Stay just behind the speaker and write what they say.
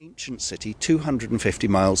Ancient city 250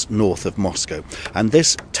 miles north of Moscow, and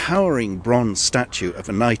this towering bronze statue of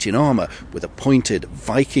a knight in armour with a pointed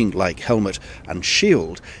Viking-like helmet and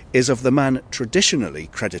shield is of the man traditionally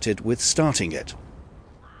credited with starting it.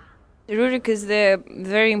 Rurik is the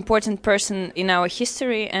very important person in our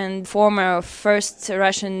history and former of first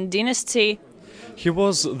Russian dynasty. He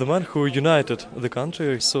was the man who united the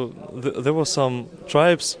country, so there were some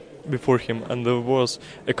tribes before him and there was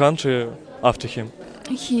a country after him.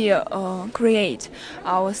 He create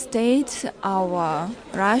our state, our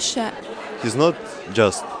Russia. He's not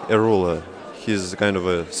just a ruler, he's kind of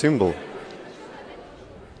a symbol.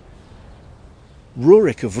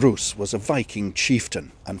 Rurik of Rus was a Viking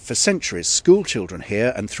chieftain, and for centuries schoolchildren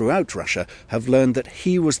here and throughout Russia have learned that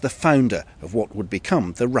he was the founder of what would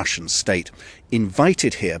become the Russian state,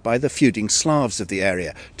 invited here by the feuding Slavs of the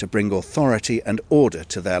area to bring authority and order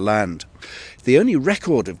to their land. The only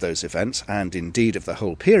record of those events, and indeed of the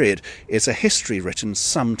whole period, is a history written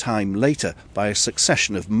some time later by a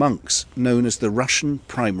succession of monks known as the Russian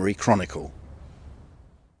Primary Chronicle.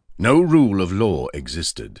 No rule of law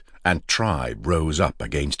existed, and tribe rose up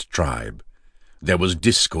against tribe. There was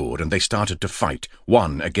discord, and they started to fight,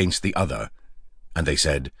 one against the other. And they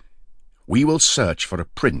said, "We will search for a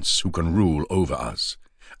prince who can rule over us,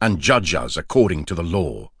 and judge us according to the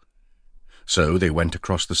law." So they went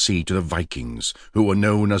across the sea to the Vikings, who were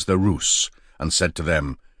known as the Rus, and said to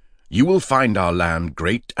them, "You will find our land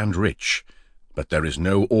great and rich, but there is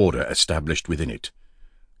no order established within it.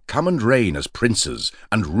 Come and reign as princes,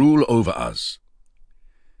 and rule over us."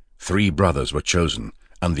 3 brothers were chosen,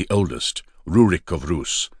 and the oldest, Rurik of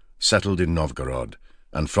Rus, settled in Novgorod,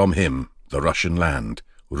 and from him the Russian land,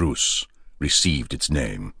 Rus, received its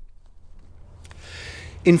name.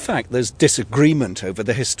 In fact, there's disagreement over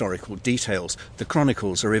the historical details. The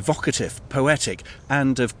chronicles are evocative, poetic,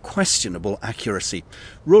 and of questionable accuracy.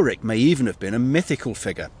 Rurik may even have been a mythical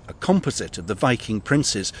figure, a composite of the Viking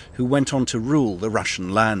princes who went on to rule the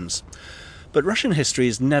Russian lands. But Russian history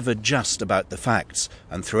is never just about the facts,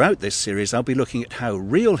 and throughout this series I'll be looking at how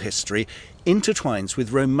real history intertwines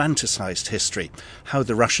with romanticised history, how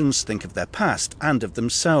the Russians think of their past and of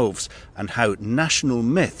themselves, and how national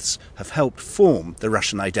myths have helped form the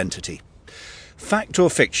Russian identity. Fact or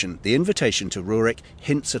fiction, the invitation to Rurik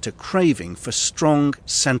hints at a craving for strong,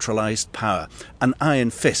 centralised power, an iron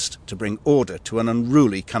fist to bring order to an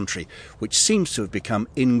unruly country, which seems to have become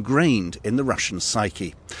ingrained in the Russian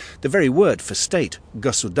psyche. The very word for state,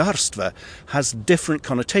 государство, has different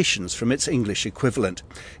connotations from its English equivalent.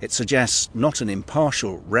 It suggests not an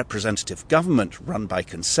impartial representative government run by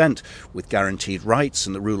consent, with guaranteed rights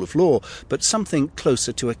and the rule of law, but something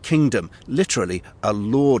closer to a kingdom, literally a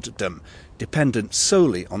lorddom, dependent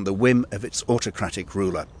solely on the whim of its autocratic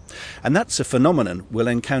ruler. And that's a phenomenon we'll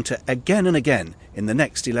encounter again and again in the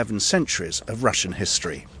next 11 centuries of Russian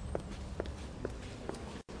history.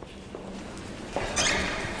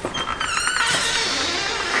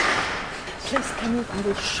 Please come in, I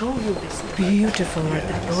will show you this beautiful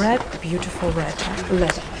red, beautiful red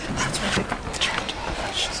leather. That's very good.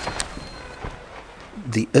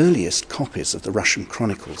 The earliest copies of the Russian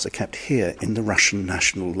chronicles are kept here in the Russian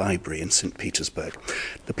National Library in St. Petersburg.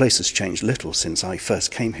 The place has changed little since I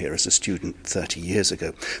first came here as a student 30 years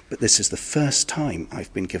ago, but this is the first time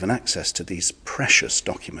I've been given access to these precious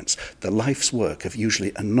documents, the life's work of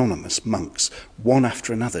usually anonymous monks, one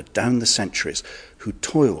after another down the centuries, who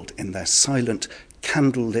toiled in their silent,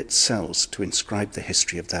 candle-lit cells to inscribe the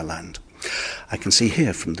history of their land. I can see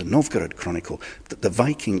here from the Novgorod Chronicle that the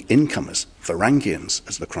Viking incomers, Varangians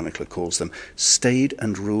as the chronicler calls them, stayed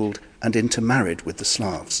and ruled and intermarried with the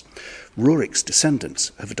Slavs. Rurik's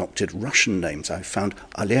descendants have adopted Russian names. I've found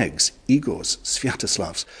Olegs, Igors,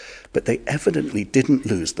 Sviatoslavs, but they evidently didn't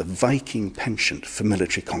lose the Viking penchant for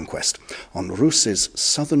military conquest. On Rus's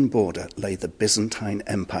southern border lay the Byzantine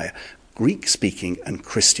Empire, Greek-speaking and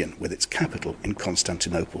Christian, with its capital in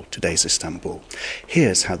Constantinople, today's Istanbul.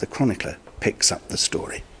 Here's how the chronicler picks up the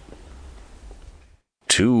story.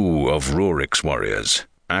 2 of Rurik's warriors,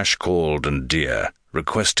 Ashkald and Deer,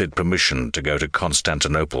 requested permission to go to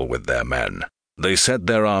Constantinople with their men. They set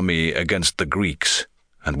their army against the Greeks,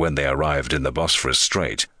 and when they arrived in the Bosphorus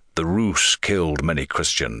Strait, the Rus killed many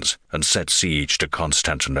Christians and set siege to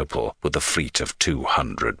Constantinople with a fleet of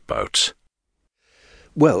 200 boats.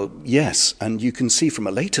 Well, yes, and you can see from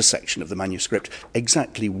a later section of the manuscript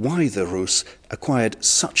exactly why the Rus acquired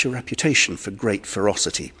such a reputation for great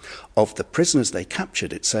ferocity. Of the prisoners they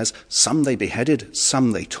captured, it says, some they beheaded,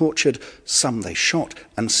 some they tortured, some they shot,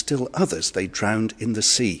 and still others they drowned in the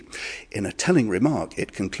sea. In a telling remark,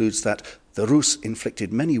 it concludes that the Rus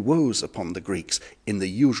inflicted many woes upon the Greeks in the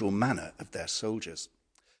usual manner of their soldiers.